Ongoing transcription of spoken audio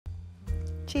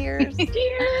Cheers.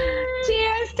 Cheers.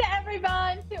 Cheers to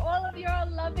everyone, to all of your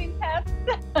loving pets.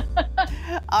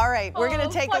 All right, we're going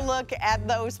to take a look at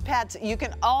those pets. You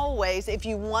can always, if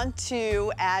you want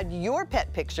to add your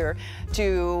pet picture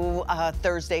to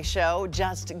Thursday show,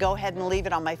 just go ahead and leave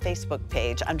it on my Facebook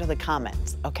page under the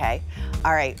comments, okay?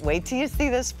 All right, wait till you see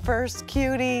this first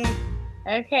cutie.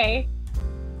 Okay.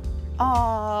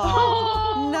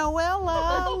 Oh,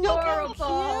 Noella, look Adorable.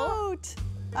 how cute.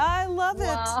 I love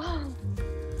Wow. it.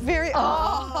 Very,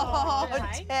 Oh,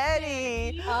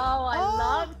 Teddy. Oh, I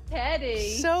love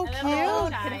Teddy. So and cute.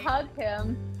 Everyone can hug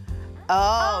him.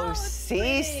 Oh, it's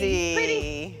Cece.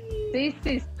 pretty.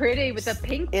 Cece's pretty with the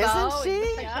pink bow. Isn't she? It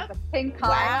looks like Yeah. a pink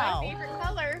collar. Wow. My favorite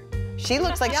color. She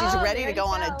looks like she's Yeah, ready there to go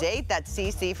you on a go. date, that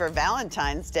Cece, for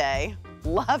Valentine's Day.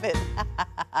 Love it.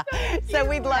 So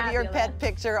we'd love your pet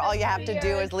picture. All you have to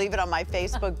do is leave it on my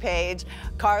Facebook page.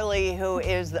 Carly, who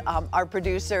is our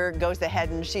producer, goes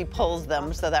ahead and she pulls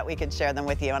them so that we can share them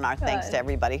with you. And our thanks to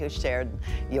everybody who shared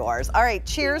yours. All right,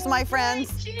 cheers, my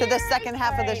friends, to the second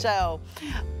half of the show.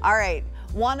 All right.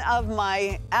 One of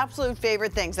my absolute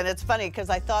favorite things, and it's funny because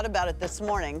I thought about it this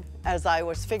morning as I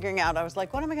was figuring out, I was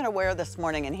like, what am I going to wear this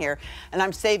morning in here? And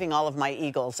I'm saving all of my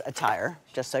Eagles attire,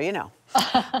 just so you know.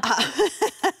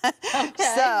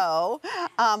 So,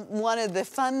 one of the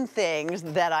fun things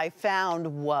that I found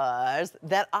was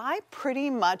that I pretty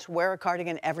much wear a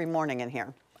cardigan every morning in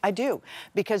here. I do,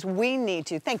 because we need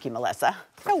to, thank you, Melissa,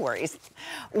 no worries.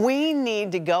 We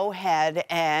need to go ahead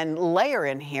and layer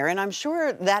in here, and I'm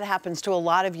sure that happens to a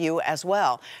lot of you as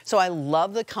well. So I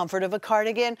love the comfort of a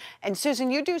cardigan, and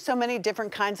Susan, you do so many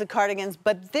different kinds of cardigans,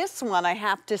 but this one, I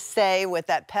have to say, with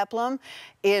that peplum,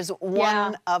 is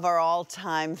one of our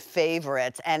all-time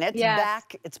favorites, and it's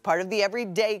back. It's part of the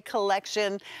everyday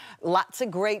collection. Lots of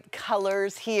great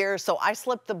colors here. So I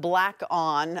slipped the black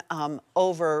on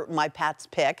over my Pat's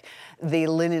Pick, the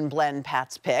linen blend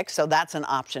Pat's Pick. So that's an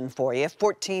option for you.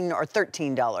 $14 or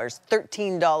 $13,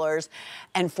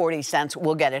 $13.40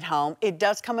 will get it home. It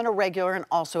does come in a regular and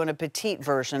also in a petite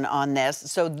version on this.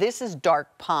 So this is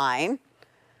dark pine.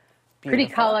 Beautiful.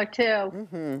 Pretty color too.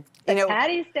 Mm-hmm. You know,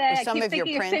 Patty's Day. I some keep of your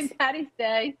thinking of prints. St. Patty's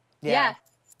Day. Yeah. Yes.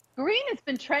 Green has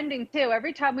been trending too.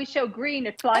 Every time we show green,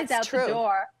 it flies That's out true. the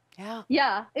door. Yeah.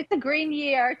 Yeah, it's a green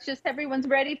year. It's just everyone's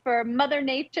ready for Mother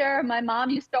Nature. My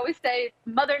mom used to always say, it's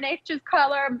Mother Nature's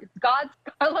color. It's God's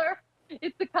color.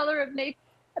 It's the color of nature.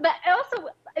 But also,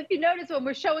 if you notice when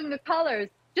we're showing the colors,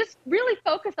 just really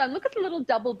focus on, look at the little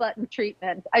double button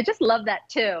treatment. I just love that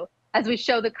too, as we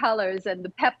show the colors and the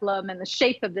peplum and the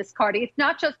shape of this cardigan. It's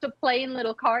not just a plain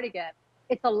little cardigan.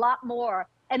 It's a lot more.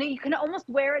 And you can almost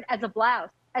wear it as a blouse,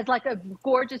 as like a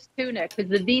gorgeous tunic,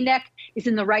 because the V-neck is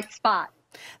in the right spot.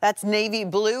 That's navy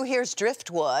blue. Here's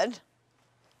driftwood.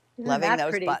 Loving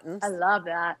those buttons. I love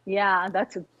that. Yeah,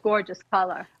 that's a gorgeous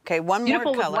color. Okay, one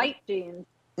Beautiful more color. with white jeans.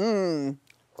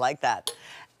 Like that.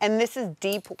 And this is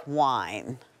deep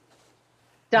wine.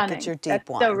 Stunning. Look at your deep That's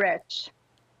wine. so rich.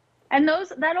 And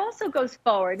that also goes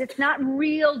forward. It's not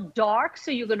real dark,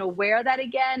 so you're going to wear that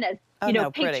again as,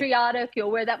 patriotic.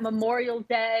 You'll wear that Memorial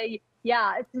Day.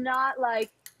 Yeah, it's not like,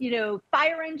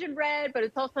 fire engine red, but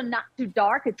it's also not too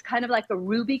dark. It's kind of like a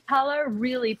ruby color,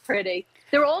 really pretty.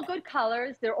 They're all good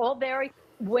colors. They're all very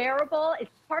wearable.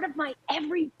 It's part of my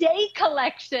everyday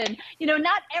collection.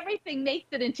 Not everything makes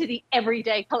it into the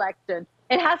everyday collection.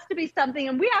 It has to be something,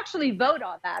 and we actually vote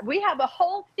on that. We have a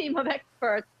whole team of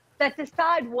experts that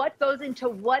decide what goes into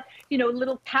what,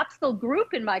 little capsule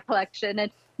group in my collection.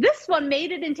 And this one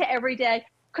made it into everyday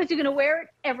because you're going to wear it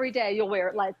every day. You'll wear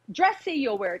it like dressy,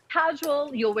 you'll wear it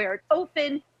casual, you'll wear it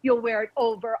open, you'll wear it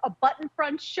over a button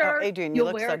front shirt. Oh, Adrienne, you'll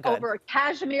look wear so it good. over a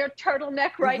cashmere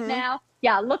turtleneck right now.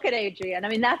 Yeah, look at Adrienne. I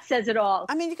mean, that says it all.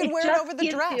 I mean, you can wear it over the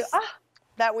dress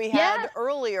that we had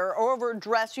earlier, or over a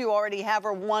dress you already have,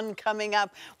 or one coming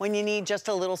up when you need just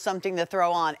a little something to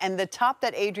throw on. And the top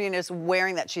that Adrienne is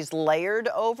wearing that she's layered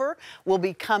over will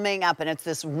be coming up, and it's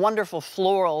this wonderful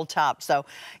floral top. So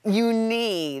you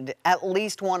need at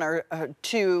least one or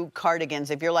two cardigans.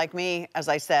 If you're like me, as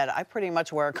I said, I pretty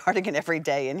much wear a cardigan every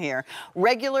day in here.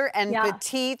 Regular and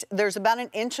petite, there's about 1.25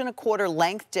 inches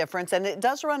length difference, and it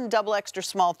does run double extra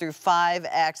small through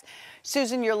 5X.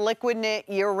 Susan, you're liquid knit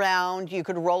year-round. You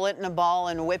could roll it in a ball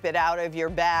and whip it out of your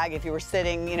bag if you were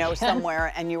sitting,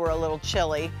 somewhere and you were a little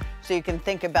chilly. So you can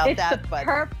think about that. But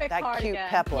that cardigan. Cute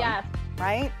peplum,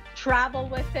 right? Travel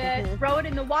with it, throw it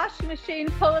in the washing machine,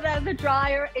 pull it out of the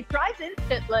dryer. It dries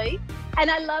instantly. And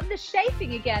I love the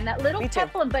shaping again, that little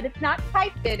peplum, but it's not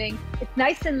tight-fitting. It's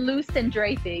nice and loose and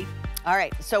drapey. All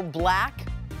right, so black.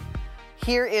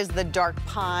 Here is the dark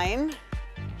pine.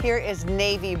 Here is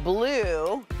navy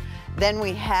blue. Then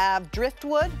we have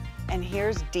driftwood, and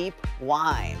here's deep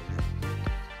wine.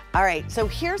 All right, so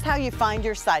here's how you find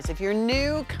your size. If you're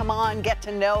new, come on, get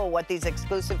to know what these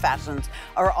exclusive fashions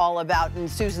are all about in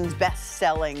Susan's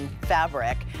best-selling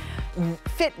fabric.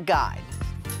 Fit guide,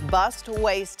 bust,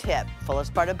 waist, hip.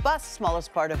 Fullest part of bust,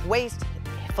 smallest part of waist,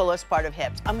 fullest part of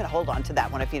hips. I'm gonna hold on to that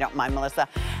one if you don't mind, Melissa.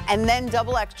 And then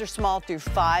double extra small through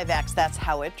 5X, that's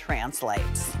how it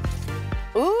translates.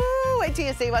 Ooh, wait till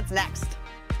you see what's next.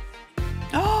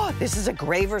 Oh, this is a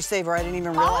Graver Saver. I didn't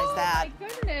even realize that. Oh my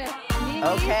goodness.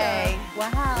 Okay.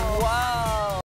 Wow. Whoa.